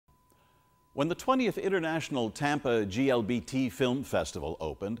When the 20th International Tampa LGBT Film Festival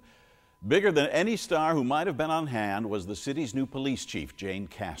opened, bigger than any star who might have been on hand was the city's new police chief,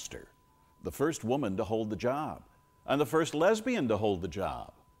 Castor, the first woman to hold the job and the first lesbian to hold the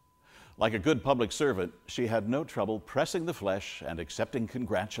job. Like a good public servant, she had no trouble pressing the flesh and accepting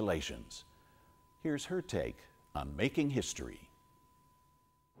congratulations. Here's her take on making history.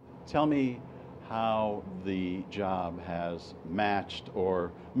 Tell me how the job has matched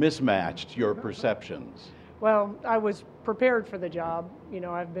or mismatched your perceptions. Well, I was prepared for the job. You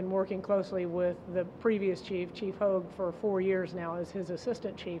know, I've been working closely with the previous chief, Chief Hogue, for 4 years now as his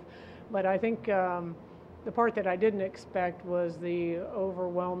assistant chief. But I think the part that I didn't expect was the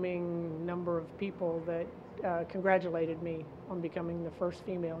overwhelming number of people that congratulated me on becoming the first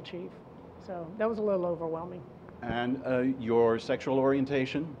female chief. So that was a little overwhelming. And your sexual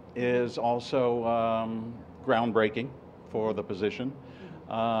orientation is also groundbreaking for the position.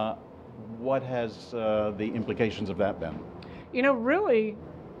 What has the implications of that been? You know, really,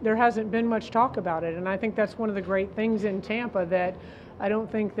 there hasn't been much talk about it, and I think that's one of the great things in Tampa, that I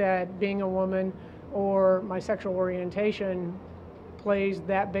don't think that being a woman or my sexual orientation plays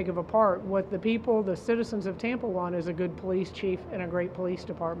that big of a part. What the people, the citizens of Tampa, want is a good police chief and a great police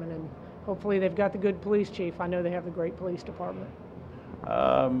department, and hopefully they've got the good police chief. I know they have the great police department.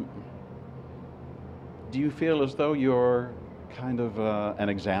 Do you feel as though you're kind of an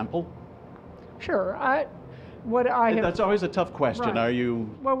example? Sure. That's always a tough question. Right. Are you?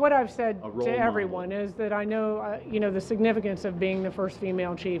 Well, what I've said to everyone model? is that I know, you know, the significance of being the first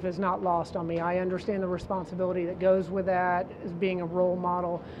female chief is not lost on me. I understand the responsibility that goes with that, as being a role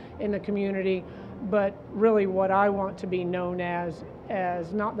model in the community. But really, what I want to be known as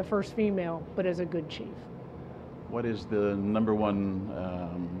not the first female, but as a good chief. What is the number one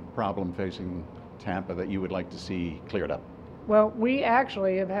problem facing Tampa that you would like to see cleared up? Well, we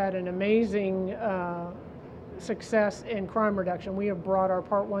actually have had an amazing success in crime reduction. We have brought our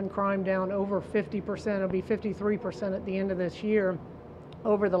Part 1 crime down over 50%. It'll be 53% at the end of this year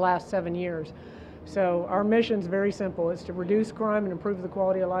over the last 7 years. So our mission's very simple. It's to reduce crime and improve the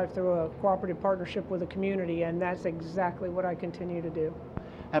quality of life through a cooperative partnership with the community, and that's exactly what I continue to do.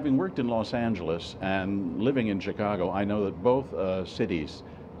 Having worked in Los Angeles and living in Chicago, I know that both cities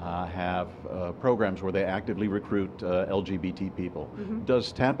have programs where they actively recruit LGBT people. Mm-hmm.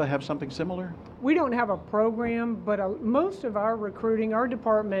 Does Tampa have something similar? We don't have a program, but most of our recruiting, our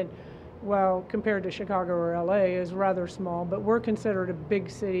department, well, compared to Chicago or LA, is rather small, but we're considered a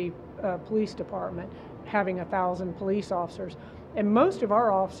big city police department, having 1,000 police officers. And most of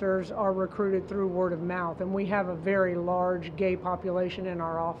our officers are recruited through word of mouth, and we have a very large gay population in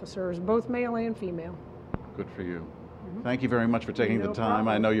our officers, both male and female. Good for you. Mm-hmm. Thank you very much for taking the time. Problem.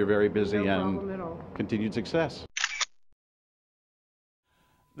 I know you're very busy, and continued success.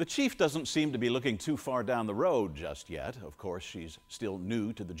 The chief doesn't seem to be looking too far down the road just yet. Of course, she's still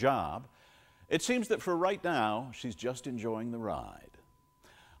new to the job. It seems that for right now, she's just enjoying the ride.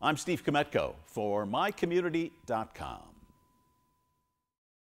 I'm Steve Kometko for MyQmunity.com.